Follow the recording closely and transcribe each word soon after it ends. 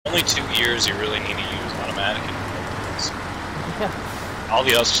only 2 gears you really need to use, automatic and Yeah. all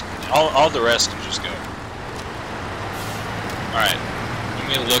the else, all the rest can just go. Alright, let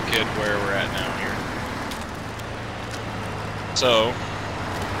me look at where we're at now here. So,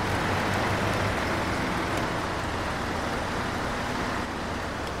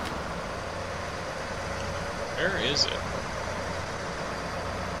 where is it?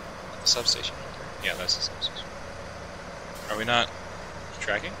 Substation. Yeah, that's the substation. Are we not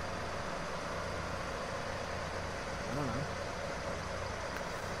tracking? I don't know.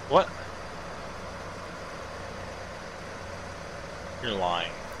 What? You're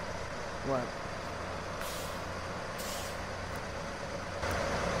lying. What?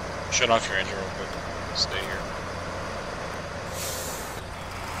 Shut off your engine real quick. Stay here.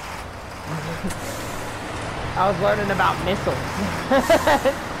 I was learning about missiles.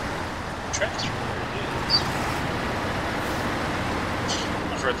 Tracks from where it is.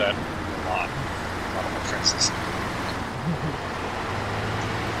 I've heard that a lot. A lot of my friends listen.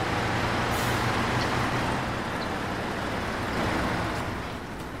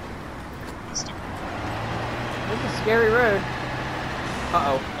 It's a scary road.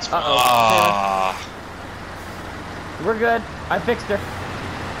 Uh-oh. Uh-oh. We're good. I fixed her.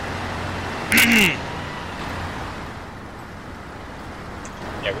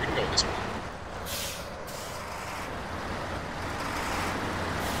 Yeah, we're gonna go this way.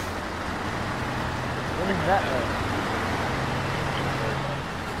 What is that road?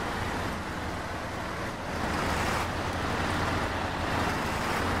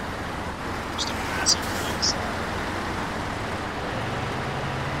 Just a massive landslide.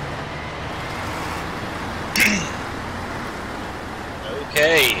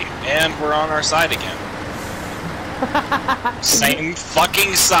 Okay, and we're on our side again. Same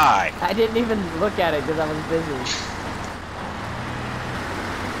fucking side. I didn't even look at it because I was busy.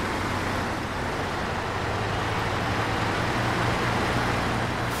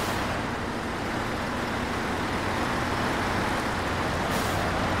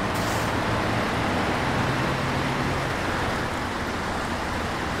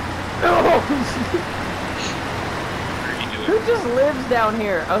 Who just lives down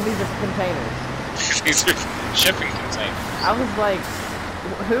here? Oh, these are containers. These are shipping containers. I was like,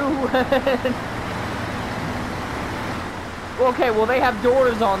 who? Okay, well they have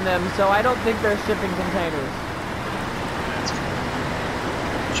doors on them, so I don't think they're shipping containers. That's true.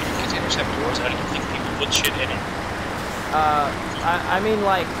 Shipping containers have doors? How do you think people put shit in them? I mean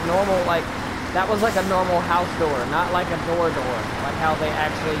like normal, like, that was like a normal house door, not like a door, like how they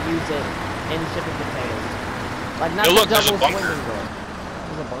actually use it in shipping containers. Like not Hey, look, the there's a double bunker. swinging door.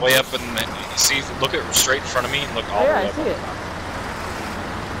 There's a bunker. Way up and you see, look at straight in front of me and look all Oh, the yeah, way I up. see it.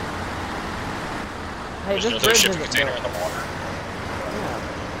 Hey, There's this another bridge shipping isn't container built. in the water.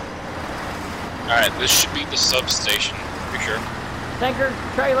 Yeah. Alright, this should be the substation. You sure? Tanker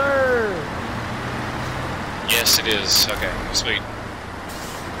trailer! Yes, it is. Okay, sweet.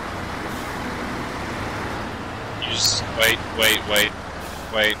 You just wait.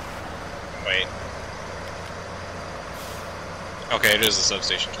 Okay, it is the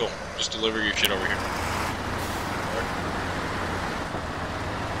substation. Cool. Just deliver your shit over here.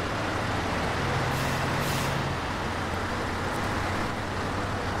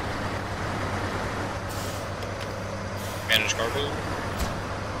 Manage cargo.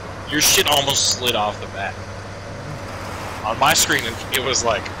 Your shit almost slid off the back. On my screen, it was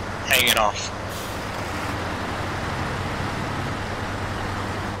like hanging off.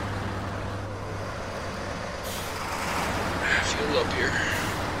 Fuel up here.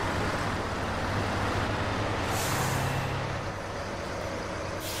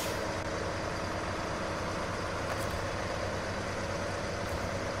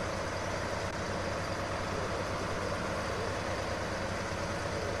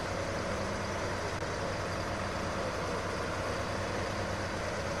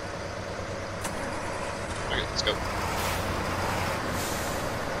 Okay, let's go.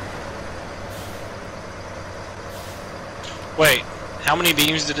 Wait, how many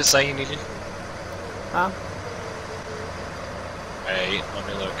beams did it say you needed? Huh? Wait, let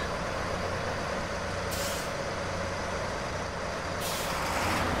me look.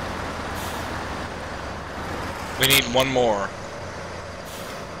 We need one more.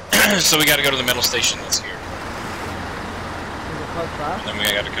 So we gotta go to the metal station that's here. Is it close by? And then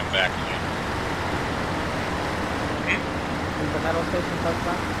we gotta come back again. Is the metal station close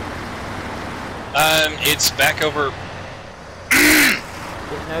by? It's back over.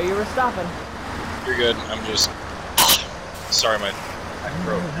 Didn't know you were stopping. You're good. I'm just. Sorry, my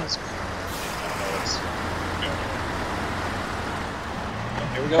throat has. I don't know what's.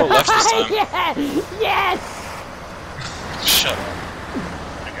 Here we go, left this time. Yeah! Yes! Shut up.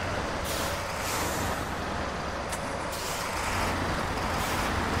 I got it.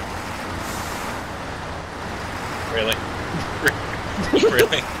 Really?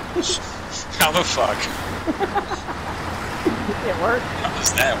 Really? How the fuck? It worked. How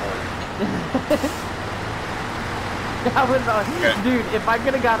does that work? I was on, Okay. dude. If I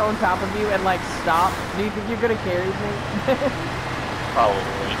could have got on top of you and like stopped, do you think you could have carried me? Probably.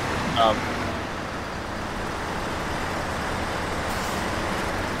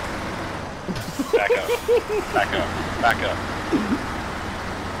 Back up. Back up. Back up.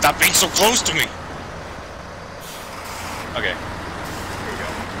 Stop being so close to me! Okay. Here we go.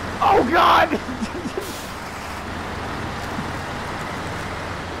 Oh God!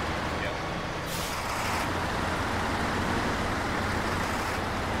 Yep.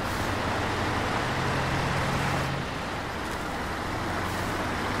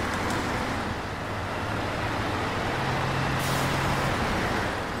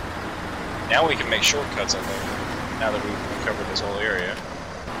 Now we can make shortcuts, I think. Now that we've covered this whole area.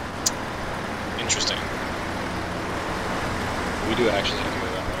 Interesting. We do actually have to go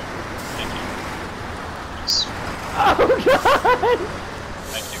that way. Thank you. Yes. Oh God!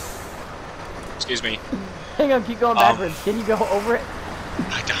 Thank you. Excuse me. Hang on, keep going backwards. Can you go over it?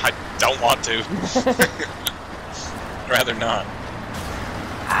 I don't want to. I'd rather not.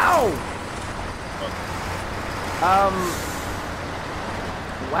 Ow!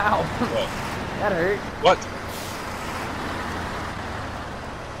 Wow. What? That hurt. What?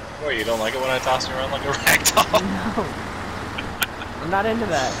 What, you don't like it when I toss you around like a ragdoll? No. I'm not into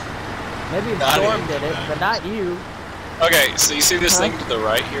that. Maybe Not Storm into did it, that. but not you. Okay, so you see this thing to the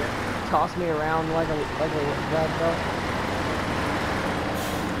right here? Toss me around like a ragdoll.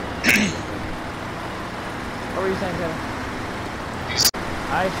 What were you saying, Kevin? These...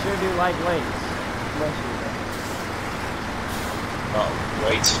 I sure do like lakes. Bless you. Oh,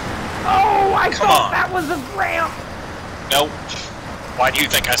 wait. Oh, I Come thought on. that was a ramp! Nope. Why do you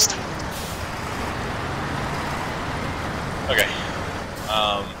think I stopped? Okay.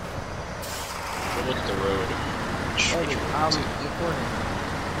 We'll look at the road. Which road is it? Recording.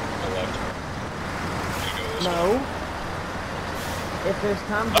 The left. Gonna go this way. No. If there's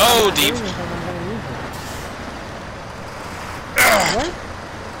time to Oh, do deep. anything, I'm gonna use it. What?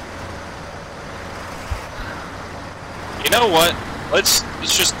 You know what? Let's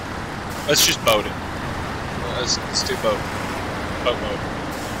just boat it. Let's do boat. Boat mode.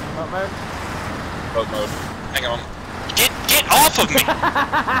 What mode? Boat mode. Hang on. Get off of me!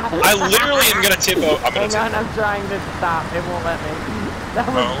 I literally am gonna tip over. I'm gonna Hang tip. on, I'm trying to stop. It won't let me. That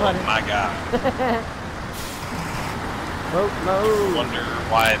was Oh funny. my god. Boat I mode. wonder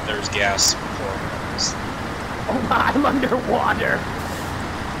why there's gas pouring on this. Oh my, I'm underwater.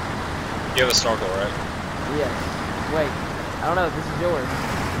 You have a snorkel, right? Yes. Wait. I don't know. This is yours.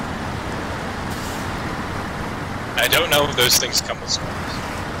 I don't know if those things come with snorkels.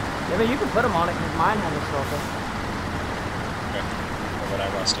 Yeah, but you can put them on it because mine has a snorkel. Okay. Well, then I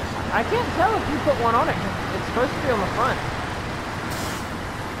must have. I can't tell if you put one on it 'cause it's supposed to be on the front.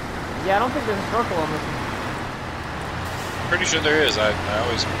 Yeah, I don't think there's a snorkel on this one. Pretty sure there is. I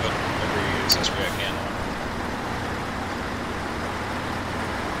always put every accessory I can on.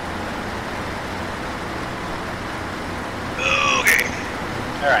 Okay.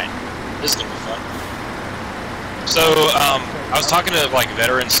 Alright. This is gonna be fun. So, I was talking to, like,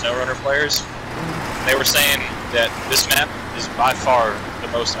 veteran SnowRunner players. They were saying that this map is by far the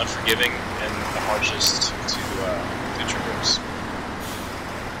most unforgiving and the harshest to traverse.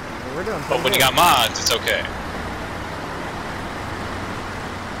 We're doing But when you got mods, it's okay.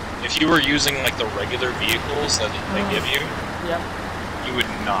 If you were using, like, the regular vehicles that they give you, Yep. you would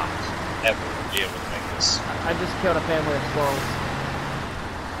not ever be able to make this. I just killed a family of squirrels.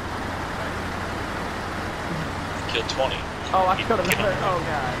 Killed 20. Oh, I killed Get another. on. Oh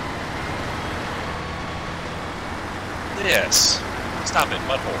god. Yes. Stop it,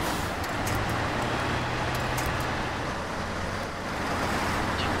 butthole.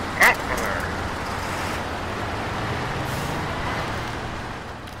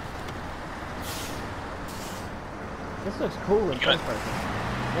 This looks cool in You good? first person.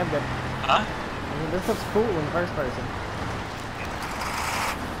 Yeah, I'm good. Huh? I mean, this looks cool in first person.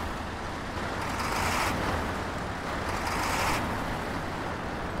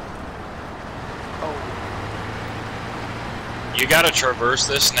 Oh. You gotta traverse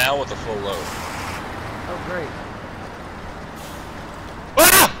this now with a full load. Oh, great.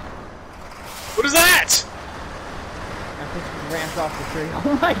 Ah! What is that? I just ramped off the tree.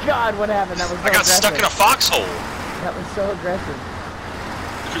 Oh my god, what happened? That was so I got aggressive. stuck in a foxhole. That was so aggressive.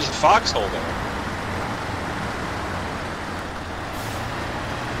 There's a foxhole there.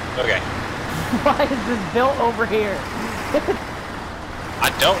 Okay. Why is this built over here? I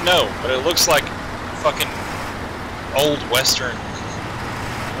don't know, but it looks like fucking old western.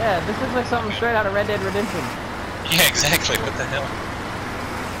 Yeah, this looks like something straight out of Red Dead Redemption. Yeah, exactly. What the hell?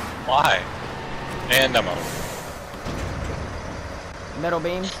 Why? And I'm over. Metal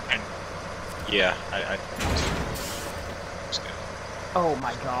beams? Yeah, I just Oh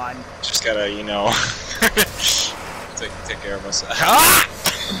my god. gotta, you know, take care of myself. Ah!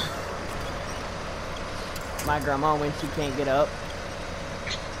 My grandma when she can't get up.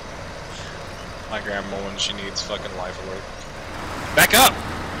 My grandma when she needs fucking life alert. Back up!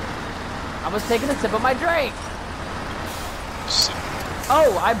 I was taking a sip of my drink. Shit.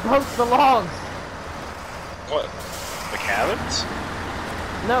 Oh, I broke the logs. What? The cabins?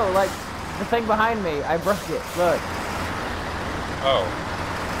 No, like the thing behind me. I broke it. Look. Oh.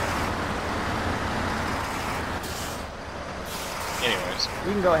 Anyways.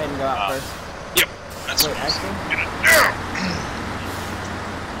 You can go ahead and go out first. Yep. That's Wait, what actually?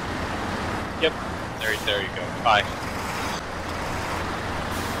 Yep. There you go. Bye.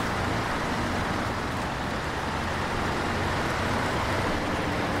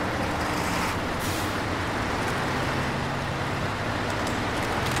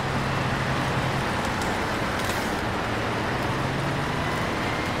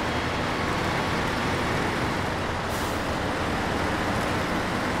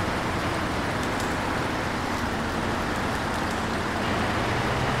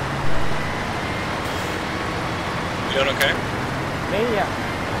 You doing okay? Me, yeah.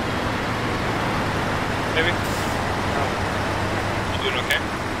 Maybe? You doing okay?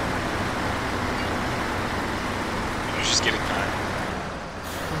 You're just getting high.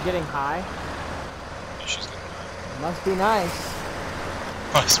 She's getting high. Yeah, she's getting high. Must be nice.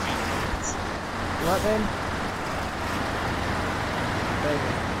 Must be. What then? Baby.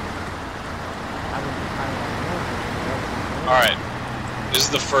 I would be kind of Alright. This is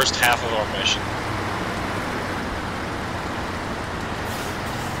the first half of our mission.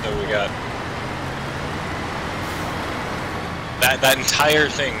 So we got that entire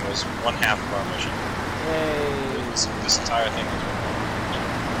thing was one half of our mission. Yay. This entire thing was one.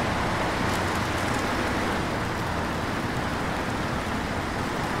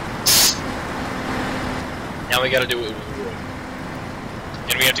 Now we gotta do it with wood.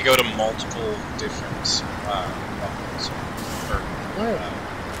 And we have to go to multiple different levels. Where?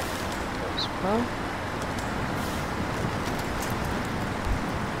 Huh?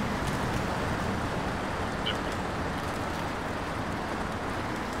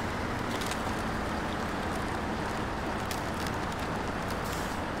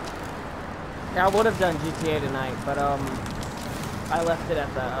 Yeah, I would have done GTA tonight, but I left it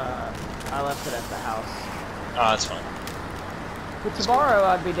at the house. Oh, that's fine. But tomorrow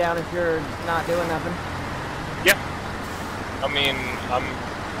I'd be down if you're not doing nothing. Yeah. I mean, I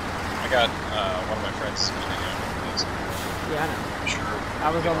got one of my friends coming in. Yeah, I know. Sure. I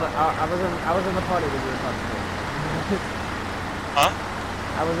was in the party when you were talking to him. Huh?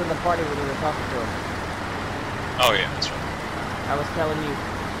 I was in the party when you were talking to him. Oh yeah, that's right. I was telling you,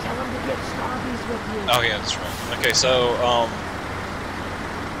 tell him to get Starbies with you. Oh yeah, that's right. Okay, so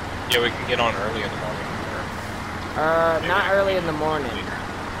yeah, we can get on early in the morning. Maybe Not early in the morning, later.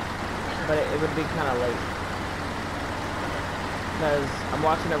 but it would be kind of late. Because I'm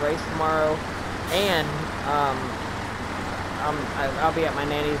watching a race tomorrow, and I'll be at my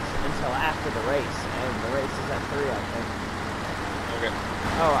nanny's until after the race, and the race is at 3, I think. Okay.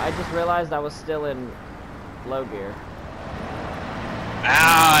 Oh, I just realized I was still in low gear.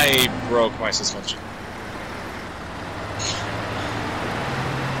 I broke my suspension.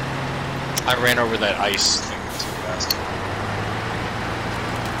 I ran over that ice thing too fast.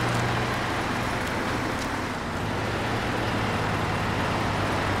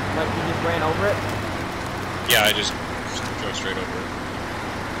 Like, you just ran over it? Yeah, I just drove straight over it.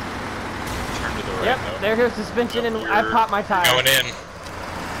 Turn to the right. Yep, though. there goes suspension, and I You're popped my tire. Going in.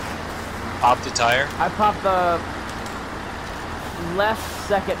 Popped the tire. I popped the left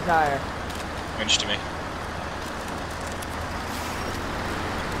second tire. Winch to me.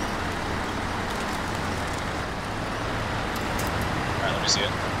 Alright, let me see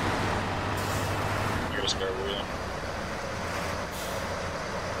it. Here's a spare wheel.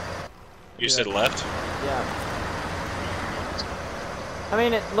 You said left? Yeah. I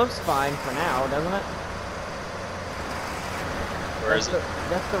mean, it looks fine for now, doesn't it? Where is it?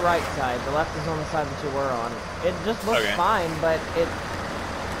 That's the right side. The left is on the side that you were on. It just looks Okay. fine, but it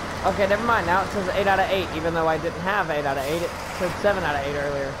Okay, never mind. Now it says 8 out of 8, even though I didn't have 8 out of 8. It said 7 out of 8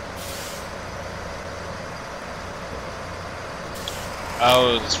 earlier.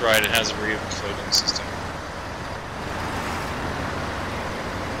 Oh, that's right. It has a reloading system.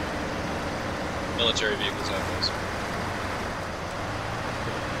 Military vehicles have those.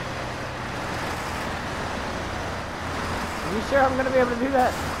 Are you sure I'm gonna be able to do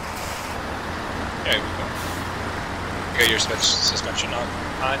that? Yeah, we go. You got your suspension on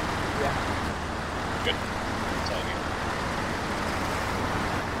high? Yeah. Good. That's all I need.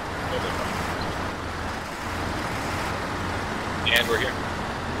 Totally fine. And we're here.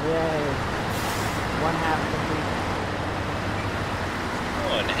 Yay. 1/2 complete.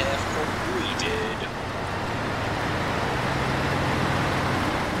 1/2 completed.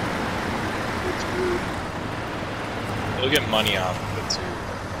 We'll get money off of it too.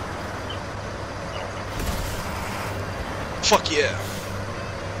 Fuck yeah!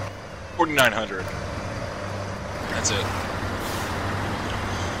 4,900. That's it.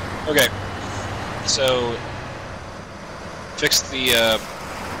 Okay. So fix the.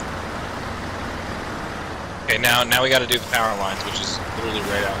 Okay, now we got to do the power lines, which is literally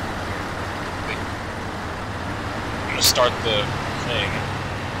right out. I'm gonna start the thing,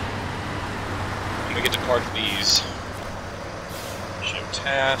 and we get to park these. Show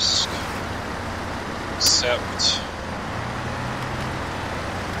task. Accept.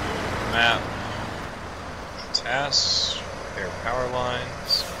 Map. Tasks. Repair power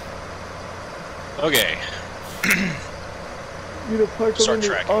lines. Okay. You gonna park Start them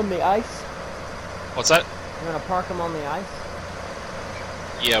tracking. on the ice? What's that? You're gonna park them on the ice?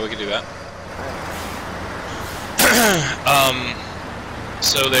 Yeah, we could do that. Alright.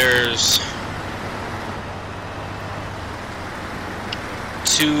 So there's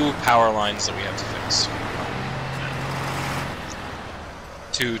 2 power lines that we have to fix.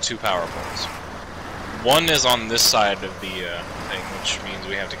 Two power poles. One is on this side of the thing, which means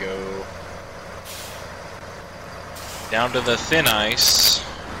we have to go down to the thin ice,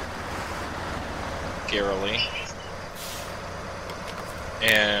 scarily,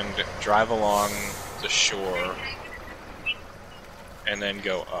 and drive along the shore, and then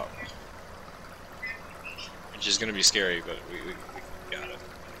go up. Which is going to be scary, but we got it.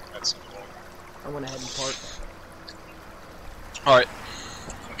 That's simple. I went ahead and parked. Alright.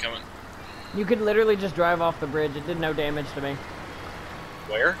 I'm coming. You could literally just drive off the bridge. It did no damage to me.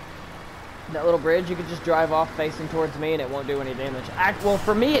 Where? That little bridge, you could just drive off facing towards me and it won't do any damage. Well,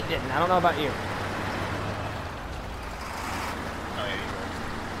 for me it didn't. I don't know about you. Oh, yeah,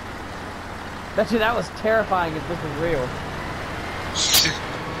 Bet you that was terrifying if this was real.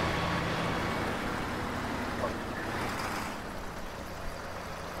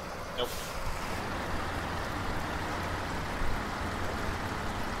 Nope.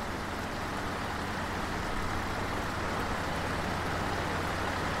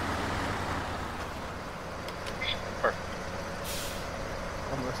 Perfect.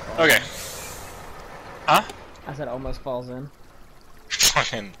 Almost falls Okay. in. Huh? I said almost falls in.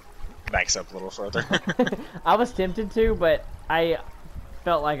 Fucking backs up a little further. I was tempted to, but I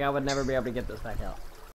felt like I would never be able to get this back out.